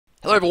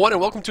Hello everyone and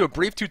welcome to a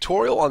brief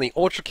tutorial on the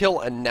Ultra Kill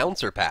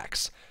Announcer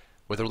Packs.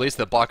 With the release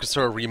of the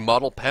Bakasura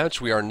Remodel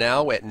patch, we are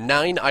now at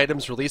 9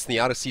 items released in the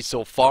Odyssey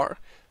so far.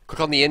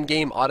 Click on the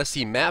in-game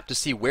Odyssey map to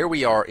see where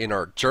we are in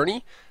our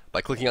journey.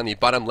 By clicking on the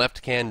bottom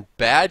left-hand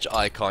badge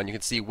icon, you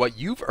can see what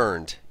you've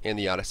earned in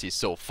the Odyssey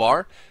so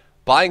far.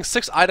 Buying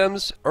 6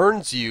 items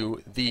earns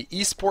you the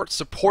Esports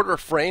Supporter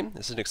Frame.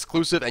 This is an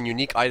exclusive and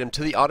unique item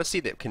to the Odyssey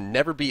that can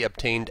never be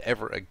obtained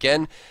ever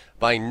again.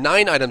 Buying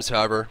 9 items,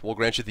 however, will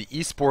grant you the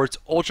Esports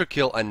Ultra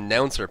Kill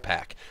Announcer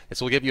Pack. This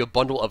will give you a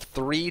bundle of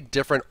 3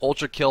 different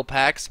Ultra Kill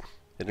packs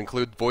that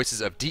include voices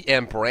of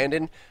DM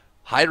Brandon,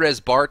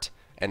 High-Res Bart,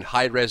 and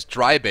High-Res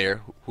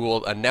Drybear, who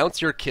will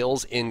announce your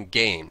kills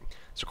in-game.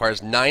 This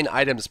requires 9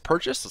 items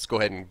purchased. Let's go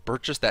ahead and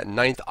purchase that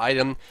 9th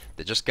item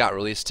that just got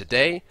released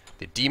today,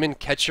 the Demon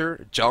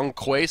Catcher Zhang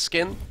Kui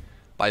skin.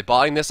 By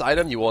buying this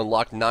item, you will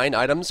unlock 9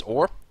 items,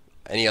 or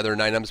any other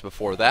 9 items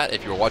before that.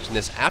 If you're watching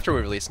this after we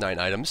release 9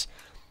 items,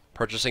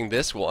 purchasing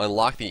this will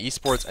unlock the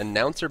Esports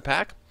Announcer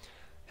Pack.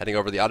 Heading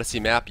over the Odyssey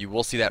map, you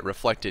will see that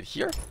reflected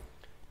here.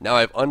 Now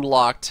I've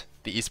unlocked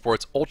the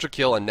Esports Ultra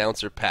Kill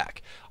Announcer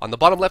Pack. On the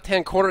bottom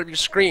left-hand corner of your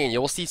screen,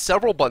 you will see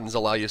several buttons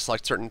allow you to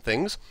select certain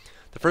things.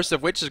 The first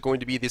of which is going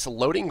to be this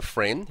loading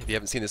frame. If you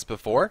haven't seen this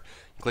before,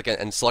 you click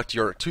and select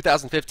your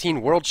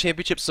 2015 World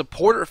Championship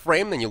Supporter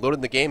Frame, then you load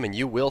in the game and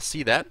you will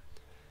see that.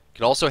 You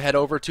can also head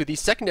over to the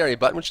secondary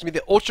button, which is going to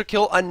be the Ultra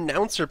Kill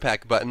Announcer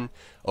Pack button.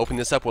 Opening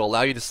this up will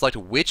allow you to select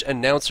which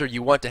announcer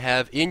you want to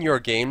have in your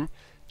game.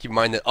 Keep in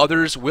mind that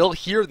others will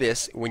hear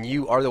this when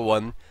you are the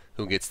one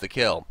who gets the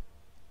kill.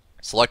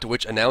 Select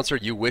which announcer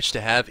you wish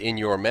to have in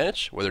your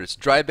match, whether it's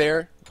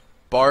Drybear,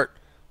 Bart,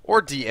 or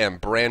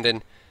DM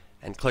Brandon,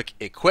 and click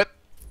Equip.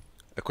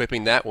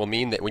 Equipping that will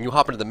mean that when you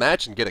hop into the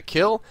match and get a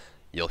kill,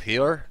 you'll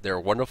hear their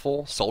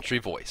wonderful, sultry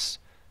voice.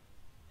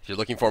 If you're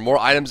looking for more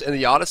items in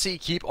the Odyssey,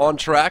 keep on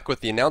track with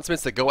the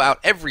announcements that go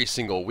out every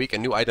single week. A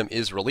new item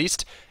is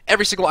released.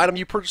 Every single item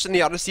you purchase in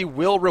the Odyssey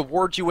will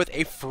reward you with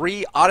a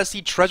free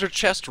Odyssey Treasure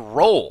Chest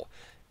roll.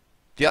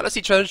 The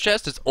Odyssey Treasure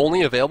Chest is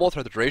only available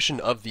through the duration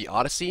of the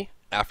Odyssey,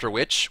 after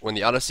which, when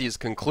the Odyssey is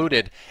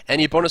concluded,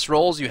 any bonus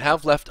rolls you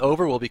have left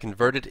over will be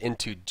converted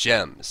into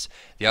gems.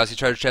 The Odyssey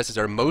Treasure Chest is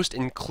our most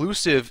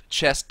inclusive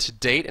chest to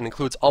date and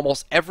includes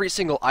almost every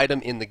single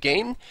item in the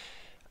game,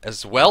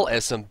 as well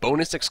as some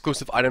bonus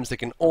exclusive items that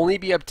can only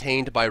be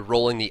obtained by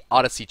rolling the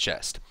Odyssey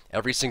chest.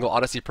 Every single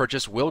Odyssey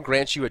purchase will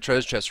grant you a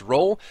treasure chest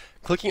roll.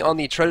 Clicking on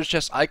the treasure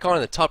chest icon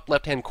in the top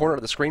left hand corner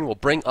of the screen will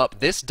bring up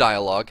this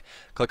dialog.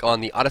 Click on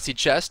the Odyssey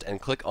chest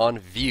and click on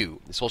View.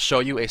 This will show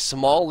you a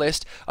small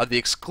list of the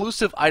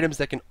exclusive items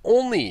that can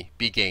only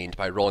be gained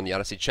by rolling the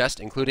Odyssey chest,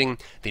 including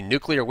the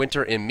Nuclear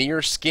Winter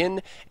Emir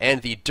skin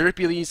and the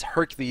Derpules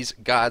Hercules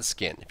God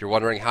skin. If you're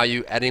wondering how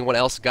anyone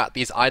else got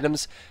these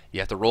items, you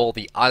have to roll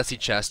the Odyssey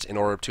chest in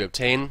order to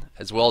obtain,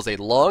 as well as a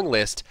long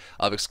list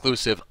of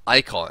exclusive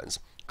icons.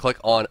 Click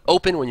on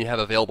Open when you have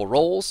available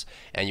rolls,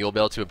 and you'll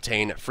be able to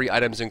obtain free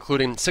items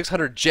including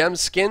 600 gem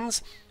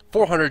skins,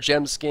 400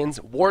 gem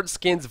skins, ward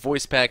skins,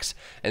 voice packs,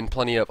 and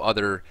plenty of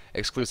other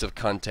exclusive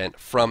content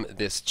from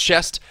this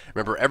chest.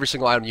 Remember, every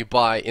single item you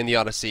buy in the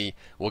Odyssey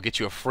will get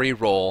you a free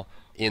roll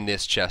in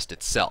this chest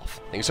itself.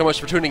 Thank you so much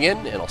for tuning in,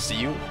 and I'll see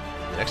you in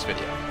the next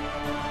video.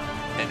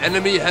 An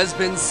enemy has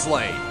been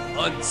slain.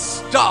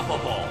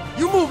 Unstoppable.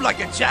 You move like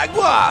a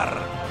jaguar.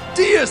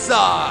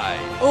 Deicide.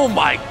 Oh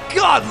my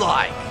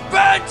godlike.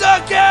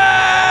 Pentakill!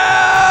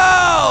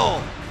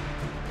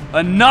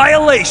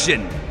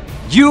 Annihilation!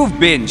 You've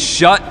been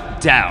shut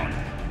down.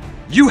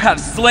 You have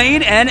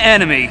slain an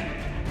enemy.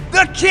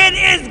 The kid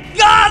is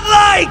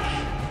godlike!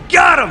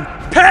 Got him!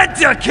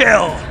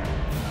 Pentakill!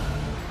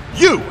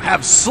 You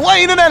have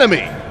slain an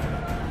enemy!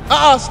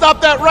 Stop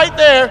that right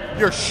there!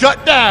 You're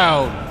shut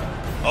down!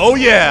 Oh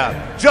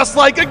yeah, just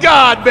like a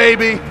god,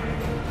 baby!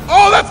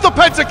 Oh, that's the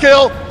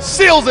pentakill!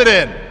 Seals it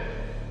in!